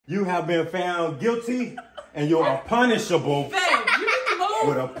You have been found guilty and you are punishable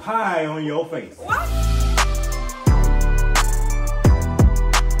with a pie on your face. What?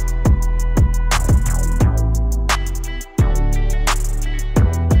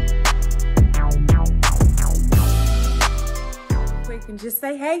 And just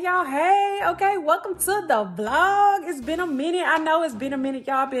say, hey y'all, hey, okay, welcome to the vlog. It's been a minute. I know it's been a minute.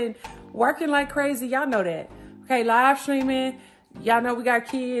 Y'all been working like crazy. Y'all know that. Okay, live streaming. Y'all know we got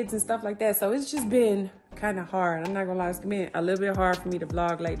kids and stuff like that. So it's just been kind of hard. I'm not gonna lie, it's been a little bit hard for me to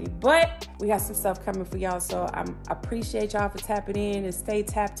vlog lately. But we got some stuff coming for y'all. So I appreciate y'all for tapping in and stay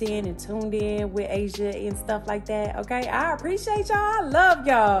tapped in and tuned in with Asia and stuff like that. Okay, I appreciate y'all. I love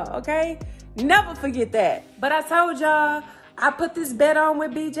y'all. Okay, never forget that. But I told y'all, I put this bet on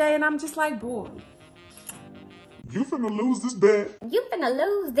with BJ and I'm just like, boy, you finna lose this bet. You finna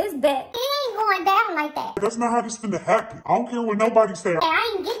lose this bet. It ain't going down like that. That's not how this finna happen. I don't care what nobody say. Hey,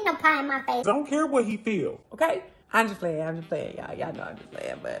 I ain't getting no pie in my face. I don't care what he feel. okay? I'm just playing, y'all. Y'all know I'm just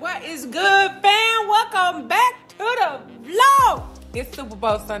playing, but what is good, fam? Welcome back to the vlog. It's Super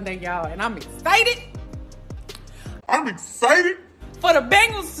Bowl Sunday, y'all, and I'm excited. I'm excited For the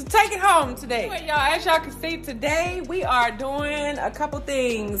Bengals to take it home today. Anyway, y'all, as y'all can see, today we are doing a couple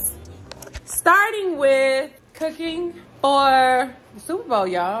things. Starting with cooking for the Super Bowl,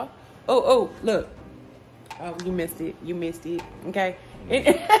 y'all. Oh, look. Oh, you missed it. You missed it. Okay.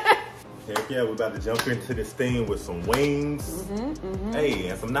 Heck yeah, we're about to jump into this thing with some wings. Hey,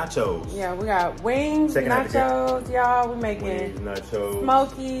 and some nachos. Yeah, we got wings, nachos, y'all. We're making Wings, nachos.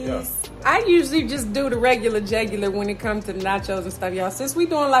 smokies. Yeah. I usually just do the regular when it comes to the nachos and stuff, y'all. Since we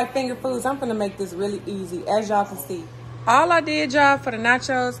doing like finger foods, I'm gonna make this really easy, as y'all can see. All I did, y'all, for the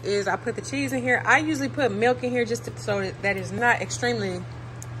nachos is I put the cheese in here. I usually put milk in here just so that it's not extremely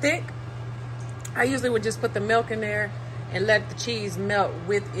thick. I usually would just put the milk in there and let the cheese melt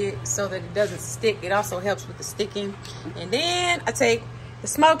with it so that it doesn't stick. It also helps with the sticking. And then I take the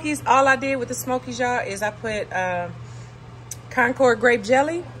Smokies. All I did with the Smokies, y'all, is I put Concord grape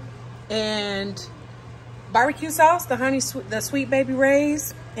jelly and barbecue sauce, the Sweet Baby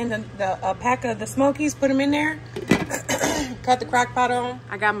Ray's, and the pack of the Smokies. Put them in there. Cut the crock pot on.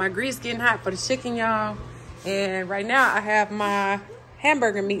 I got my grease getting hot for the chicken, y'all. And right now I have my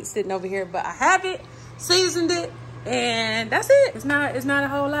hamburger meat sitting over here, but I have it, seasoned it, and that's it. It's not a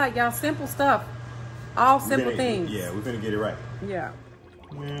whole lot, y'all. Simple stuff. All simple things. Yeah, we're gonna get it right. Yeah.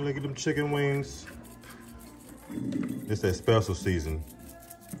 Man, look at them chicken wings. It's that special season.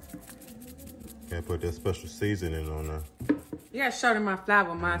 Can't put that special seasoning on there. You gotta show them my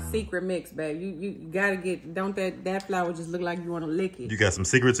flour, my secret mix, babe. You gotta get, don't that flour just look like you wanna lick it. You got some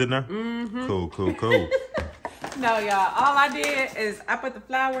secrets in there? Cool. No, y'all, all I did is I put the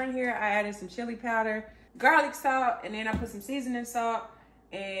flour in here. I added some chili powder, garlic salt, and then I put some seasoning salt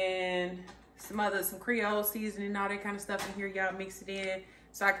and some Creole seasoning, all that kind of stuff in here. Y'all mix it in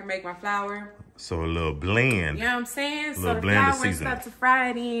so I can make my flour. So a little blend. You know what I'm saying? So the flour start to fry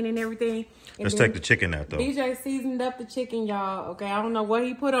it in and everything. And let's take the chicken out though. DJ seasoned up the chicken, y'all. Okay, I don't know what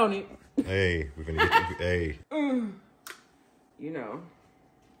he put on it. Hey, we're gonna get hey. You know,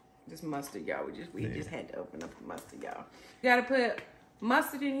 just mustard, y'all. We just had to open up the mustard, y'all. You gotta put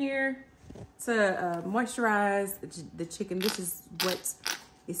mustard in here to moisturize the chicken. This is what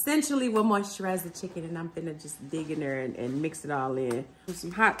essentially will moisturize the chicken, and I'm finna just dig in there and mix it all in with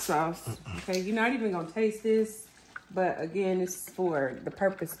some hot sauce. Okay, you're not even gonna taste this, but again, it's for the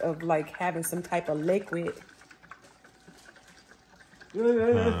purpose of like having some type of liquid.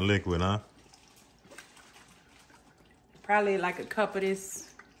 Liquid, huh? Probably like a cup of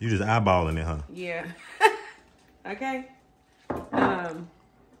this. You just eyeballing it, huh? Yeah. Okay.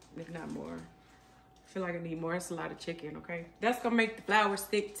 If not more. I feel like I need more. It's a lot of chicken, okay? That's gonna make the flour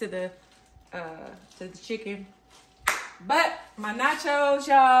stick to the chicken. But my nachos,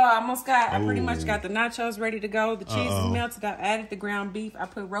 y'all, I pretty much got the nachos ready to go. The cheese is melted. I added the ground beef. I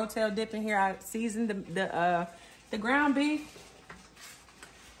put Rotel dip in here. I seasoned the ground beef.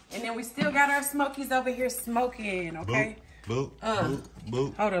 And then we still got our Smokies over here smoking, okay? Boop.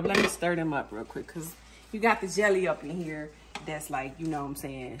 Hold up, let me stir them up real quick, because you got the jelly up in here that's like, you know what I'm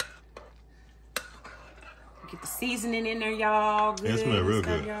saying? Get the seasoning in there, y'all. It smells real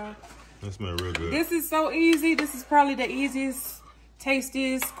good. Y'all. It smells real good. This is so easy. This is probably the easiest,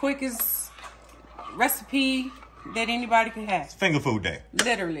 tastiest, quickest recipe that anybody can have. It's finger food day.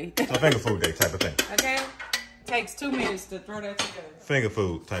 Literally. It's a finger food day type of thing. Okay? Takes 2 minutes to throw that together. Finger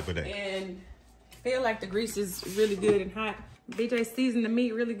food type of day. And feel like the grease is really good and hot. BJ seasoned the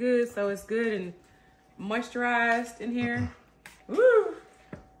meat really good, so it's good and moisturized in here. Woo!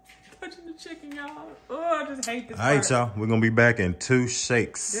 Touching the chicken, y'all. Oh, I just hate this. All right, y'all. We're gonna be back in 2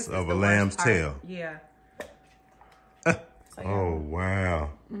 shakes of a lamb's tail. Yeah. Oh wow.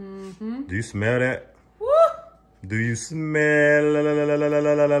 Do you smell that? Woo! Do you smell?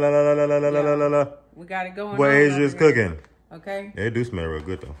 We got it going. What Asia's cooking? Okay. Yeah, it do smell real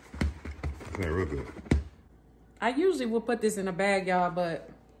good though. It smell real good. I usually will put this in a bag, y'all, but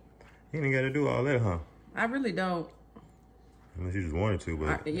You ain't got to do all that, huh? I really don't. Unless you just wanted to,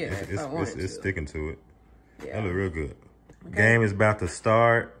 but it's sticking to it. Yeah. That look real good. Okay. Game is about to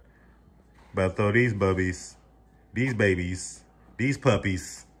start. About to throw these bubbies, these babies, these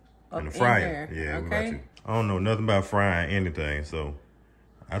puppies in the fryer. Yeah, we about to. I don't know nothing about frying anything, so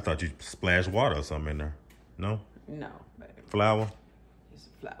I thought you splashed water or something in there. No? No, baby. Flour? It's a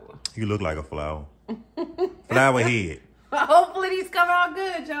flour. You look like a flower. Flower head. Hopefully these come out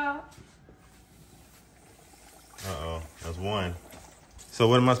good, y'all. Uh-oh, that's one. So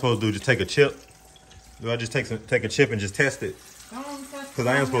what am I supposed to do? Just take a chip? Do I just take a chip and just test it? Because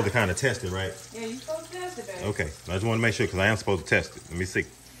I am supposed to kind of test it, right? Yeah, you're supposed to test it, baby. Okay, I just want to make sure because I am supposed to test it. Let me see.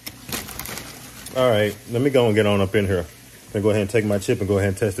 All right, let me go and get on up in here. I'm going to go ahead and take my chip and go ahead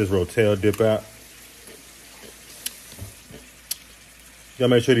and test this Rotel dip out. Gotta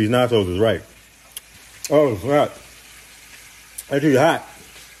make sure these nachos is right. Oh, it's hot. Actually, hot.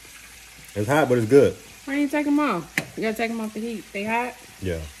 It's hot, but it's good. Why don't you take them off? You gotta take them off the heat. They hot?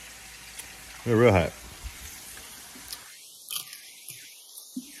 Yeah. They're real hot.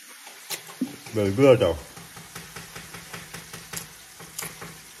 But it's good, though.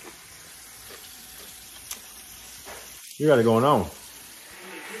 You got it going on.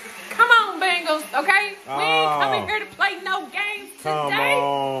 Come on, Bengals, okay? We ain't coming here to play no games today. Come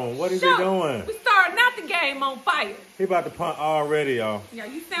on. What is he doing? We starting out the game on fire. He about to punt already, y'all. Yeah,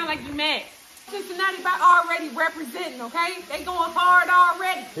 you sound like you mad. Cincinnati by already representing, okay? They going hard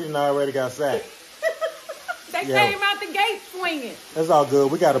already. He done already got sacked. They came out the gate swinging. That's all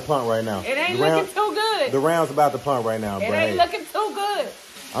good. We got a punt right now. It ain't looking too good. The round's about to punt right now, bro. It ain't looking too good.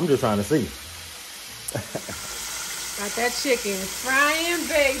 I'm just trying to see. Got that chicken frying,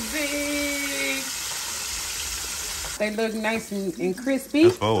 baby. They look nice and crispy.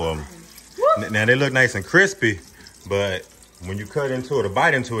 That's 4 of them. Now, they look nice and crispy, but when you cut into it or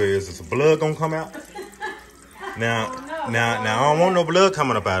bite into it, is some blood gonna come out? Now, I don't want no blood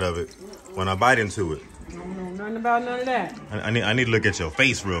coming up out of it when I bite into it. I don't know nothing about none of that. I need to look at your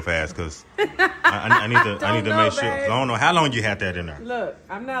face real fast, cause I need to make sure. I don't know how long you had that in there. Look,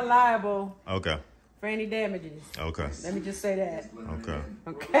 I'm not liable. Okay. For any damages. Okay. Let me just say that. Okay.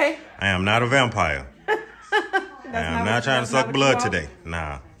 Okay? I am not a vampire. I am not trying to suck blood today.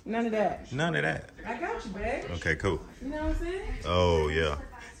 Nah. None of that. None of that. I got you, babe. Okay, cool. You know what I'm saying? Oh, yeah.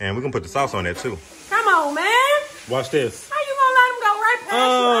 And we're going to put the sauce on there, too. Come on, man. Watch this. How you going to let him go right past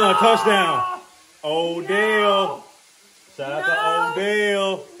you? Touchdown. Odell. No. Shout out to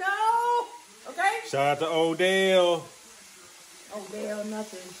Odell. No. Okay? Shout out to Odell. Odell,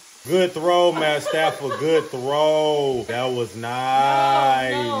 nothing. Good throw, Matt Stafford. Good throw. That was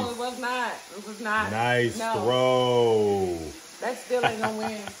nice. No, it was not. It was not. Nice throw. That still ain't gonna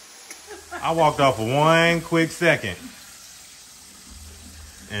win. I walked off for 1 quick second.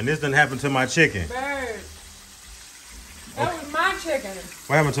 And this didn't happen to my chicken. Bird. That was my chicken.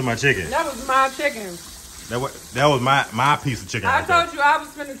 What happened to my chicken? That was my chicken. That was my piece of chicken. I told you I was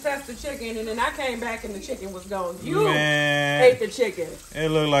finna test the chicken, and then I came back and the chicken was gone. You Man, ate the chicken. It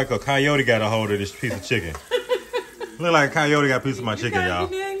looked like a coyote got a hold of this piece of chicken. Looked like a coyote got a piece of my chicken, y'all. You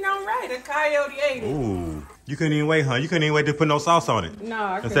didn't know right. A coyote ate it. Ooh. You couldn't even wait, huh? You couldn't even wait to put no sauce on it. No,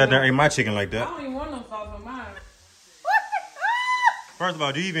 I couldn't. Instead, there ain't my chicken like I that. don't even want no sauce on mine. First of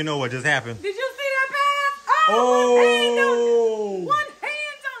all, do you even know what just happened? Did you see that pass? Oh, one hand on you. One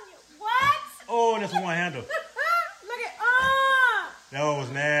hand on you. What? Oh, that's one handle. Look at, That was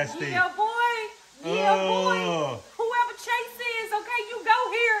nasty. yeah, boy. Yeah, boy. Whoever Chase is, okay, you go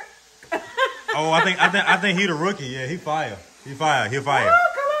here. Oh, I think he the rookie. Yeah, he fired. He fired. Oh,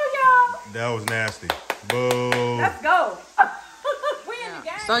 come on, y'all. That was nasty. Boo. Let's go. We in the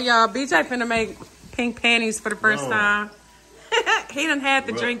game. So, y'all, BJ finna make pink panties for the first time. He done had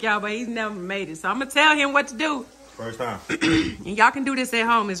the drink, y'all, but he's never made it. So I'm going to tell him what to do. First time. And y'all can do this at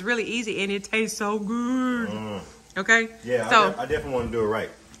home. It's really easy, and it tastes so good. Okay? Yeah, so, I definitely want to do it right.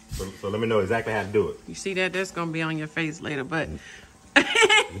 So let me know exactly how to do it. You see that? That's going to be on your face later, but...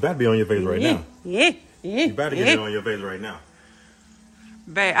 You better be on your face right now. Yeah. You better get it on your face right now.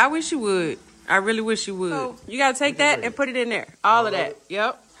 Babe, I wish you would. I really wish you would. So, you got to take that and put it in there. All of that.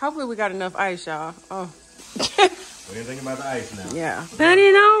 Yep. Hopefully we got enough ice, y'all. Oh. What do you think about the ice now? Yeah. Put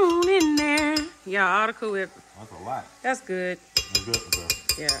it on in there. Yeah, all the Cool Whip. That's a lot. That's good. That's good for that.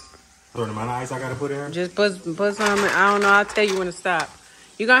 Yeah. So the amount of ice I gotta put in here? Just put some in. I don't know. I'll tell you when to stop.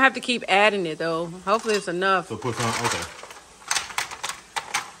 You're going to have to keep adding it, though. Hopefully it's enough. So put some, okay.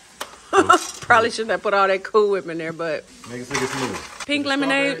 Probably shouldn't have put all that Cool Whip in there, but... Make it so it's smooth. Pink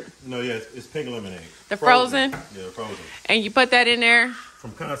lemonade? No, yeah, it's pink lemonade. The frozen? Yeah, frozen. And you put that in there?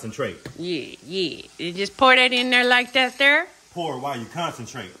 From concentrate. Yeah. You just pour that in there like that there? Pour while you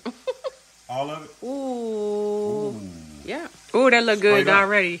concentrate. All of it? Ooh. Yeah. Ooh, that look good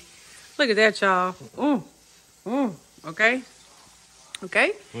already. Look at that, y'all. Okay.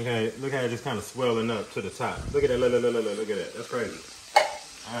 Look how it just kind of swelling up to the top. Look at that. Look at that. That's crazy.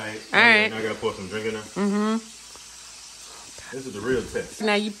 All right. Now I got to pour some drink in there. This is the real test.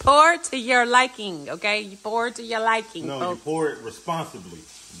 Now you pour to your liking, okay? You pour to your liking. No, folks. You pour it responsibly.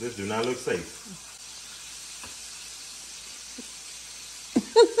 This do not look safe.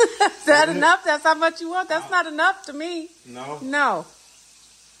 Is that enough? That's how much you want? That's not enough to me. No? No.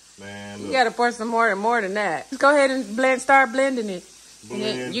 Man, look. You got to pour some more than that. Just go ahead and start blending it. Blend.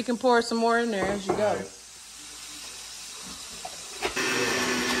 And then you can pour some more in there as you go.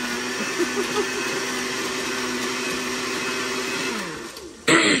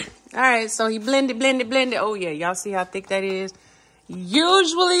 All right, so he blended. Oh, yeah, y'all see how thick that is?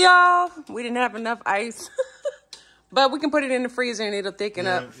 Usually, y'all, we didn't have enough ice. But we can put it in the freezer and it'll thicken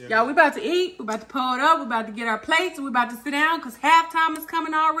up. Yeah. Y'all, we about to eat. We about to pull it up. We about to get our plates. We about to sit down because halftime is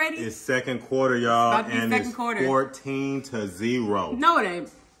coming already. It's second quarter, y'all. It's about to be second quarter. 14-0. No, it ain't.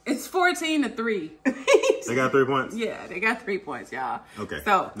 It's 14-3. They got 3 points? Yeah, they got 3 points, y'all. Okay.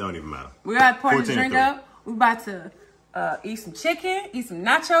 So, don't even matter. We got to pour the drink up. We about to eat some chicken, eat some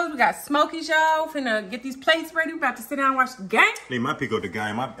nachos. We got smokies, y'all. Finna get these plates ready. We about to sit down and watch the game. Need my pico de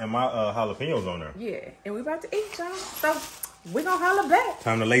gallo and my jalapenos on there. Yeah, and we about to eat, y'all. So we gonna holler back.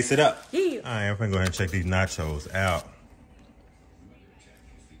 Time to lace it up. Yeah. All right, I'm gonna go ahead and check these nachos out.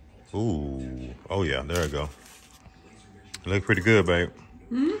 Ooh, oh yeah, there we go. Look pretty good, babe.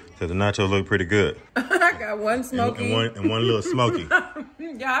 So the nachos look pretty good. I got one smoky and one little smoky.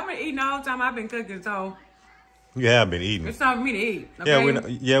 Yeah, I've been eating all the time. I've been cooking, so. You have been eating. It's time for me to eat. Okay?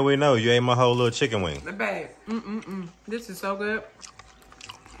 Yeah, we know. You ate my whole little chicken wing. The bag. This is so good.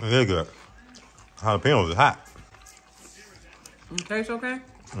 It is good. Jalapenos is hot. It tastes okay?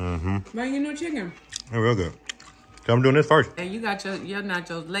 Man, you know chicken. They're real good. So I'm doing this first. And you got your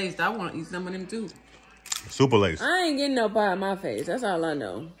nachos laced. I want to eat some of them too. Super laced. I ain't getting no pie in my face. That's all I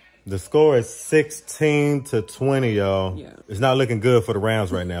know. The score is 16-20, y'all. Yeah. It's not looking good for the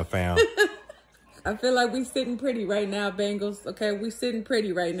Rams right now, fam. I feel like we sitting pretty right now, Bengals. Okay, we sitting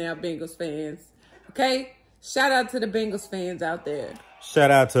pretty right now, Bengals fans. Okay? Shout out to the Bengals fans out there.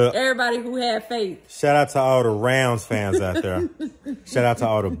 Shout out to everybody who had faith. Shout out to all the Rams fans out there. Shout out to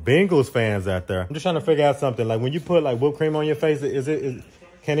all the Bengals fans out there. I'm just trying to figure out something. Like when you put like whipped cream on your face,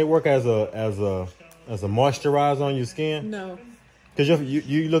 can it work as a moisturizer on your skin? No. Cause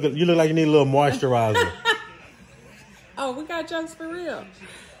you look like you need a little moisturizer. Oh, we got jokes for real.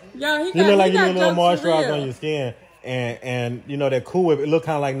 Yo, you look like you need a little moisturizer on your skin. And you know that Cool Whip, it look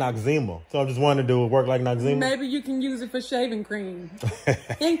kind of like Noxzema. So I'm just wondering, do it work like Noxzema? Maybe you can use it for shaving cream.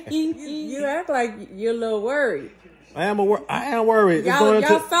 You act like you're a little worried. I am worried.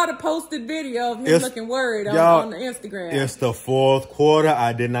 Y'all saw the posted video of him looking worried on the Instagram. It's the fourth quarter.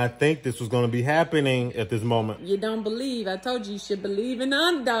 I did not think this was going to be happening at this moment. You don't believe. I told you should believe in the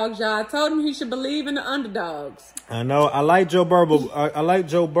underdogs, y'all. I told him he should believe in the underdogs. I know. I like Joe Burrow. I like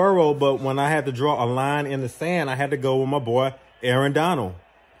Joe Burrow, but when I had to draw a line in the sand, I had to go with my boy, Aaron Donald.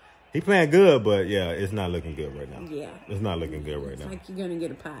 He playing good, but yeah, it's not looking good right now. Yeah. It's not looking good right now. It's like you're going to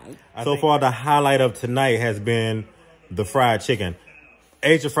get a pie. So far, the highlight of tonight has been the fried chicken.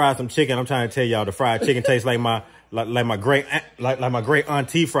 Asia fried some chicken. I'm trying to tell y'all, the fried chicken tastes like my great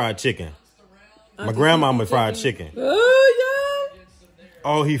auntie fried chicken. My grandmama fried chicken. Oh yeah.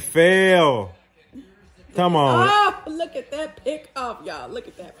 Oh, he fell. Come on. Oh, look at that pick off, y'all. Look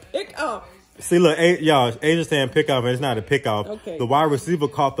at that pick off. See, look, y'all, Asia's saying pick off, and it's not a pick off. Okay. The wide receiver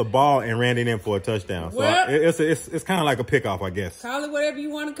caught the ball and ran it in for a touchdown. So well, it's kind of like a pick off, I guess. Call it whatever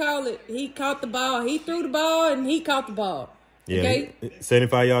you want to call it. He caught the ball. He threw the ball, and he caught the ball. Yeah, okay?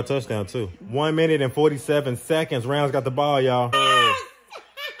 75-yard touchdown, too. 1 minute and 47 seconds. Rams got the ball, y'all.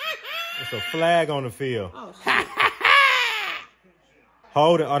 It's a flag on the field. Oh, shit.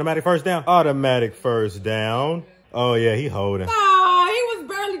 Hold it. Automatic first down. Automatic first down. Oh, yeah, he holding. Oh, he was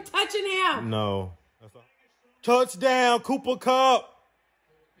barely touching him. No. Touchdown, Cooper Kupp.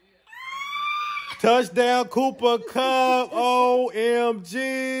 Touchdown, Cooper Kupp. OMG.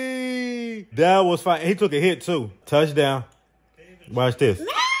 That was fine. He took a hit, too. Touchdown. Watch this.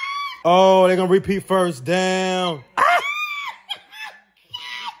 Oh, they're going to repeat first down.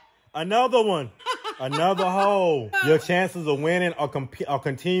 Another one. Another hole. Your chances of winning are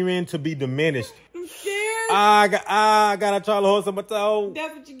continuing to be diminished. I'm scared. I gotta try to hold some my toe.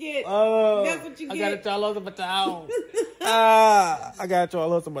 That's what you get. That's what you get. I gotta try to hold some my toe. I gotta try to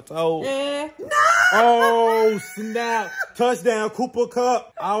hold some my toe. Yeah. No! Oh, snap. Touchdown, Cooper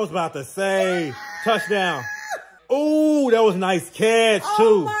Cup. I was about to say touchdown. Ooh, that was a nice catch, too.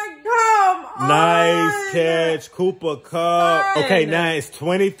 Oh, my God. Nice catch, Cooper Cup. Okay, now it's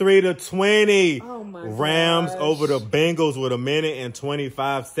 23-20. Oh, my Rams gosh. over the Bengals with 1 minute and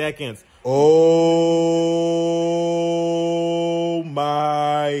 25 seconds. Oh,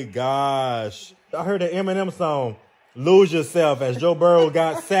 my gosh. I heard the Eminem song, Lose Yourself, as Joe Burrow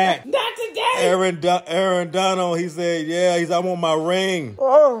got sacked. Not today. Aaron Donald, he said, I want my ring.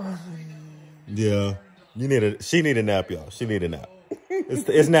 Oh. Yeah. She need a nap, y'all. She need a nap.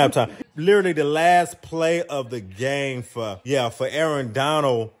 It's nap time. Literally the last play of the game for Aaron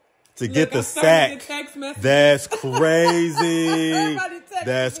Donald to get the sack. That's crazy.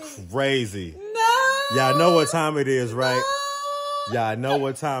 That's crazy. No. Y'all know what time it is, right? Y'all know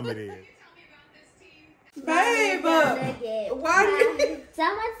what time it is. Babe, why did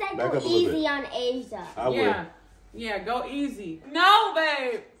someone said go easy on Asia? I will. Yeah, go easy. No,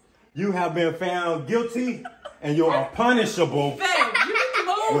 babe. You have been found guilty and you are punishable Babe, you need to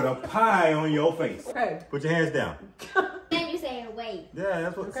move. with a pie on your face. Okay. Put your hands down. Then you say wait. Yeah,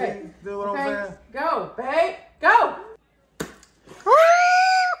 that's what. Okay. See, do what I'm saying. Go, babe. Go.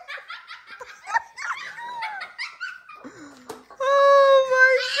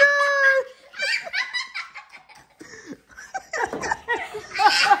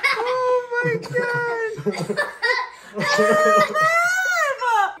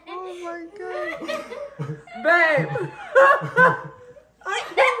 Babe. I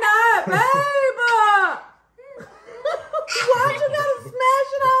cannot, babe. Why'd you gotta smash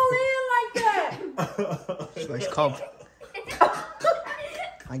it all in like that? It's called.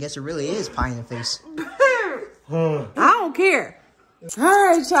 I guess it really is pie in the face. I don't care. All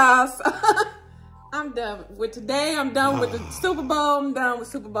right, y'all. I'm done with today. I'm done with the Super Bowl. I'm done with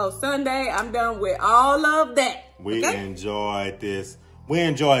Super Bowl Sunday. I'm done with all of that. We enjoyed this. We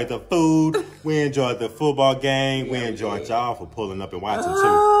enjoyed the food. We enjoyed the football game. We enjoyed y'all for pulling up and watching too.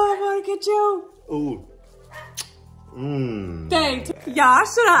 Oh, I want to get you. Ooh. Dang. Y'all, I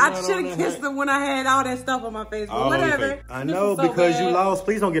should have kissed them when I had all that stuff on my face. But whatever. I know, so because you lost.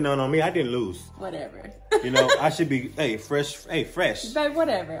 Please don't get none on me. I didn't lose. Whatever. You know, I should be, fresh. Babe,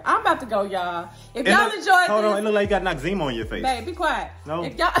 whatever. I'm about to go, y'all. If y'all enjoyed this. Hold on, it look like you got Noxzema on your face. Babe, be quiet. No?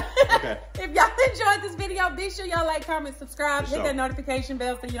 If y'all Okay. If y'all enjoyed this video, be sure y'all like, comment, subscribe, hit that notification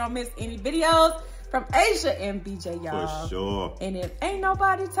bell so you don't miss any videos from Asia and BJ, y'all. For sure. And if ain't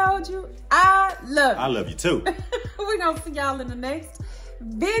nobody told you, I love you. I love you too. We're gonna see y'all in the next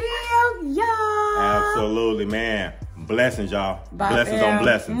video, y'all. Absolutely, man. Blessings, y'all. Bye, blessings on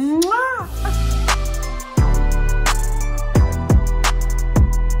blessings. Mwah.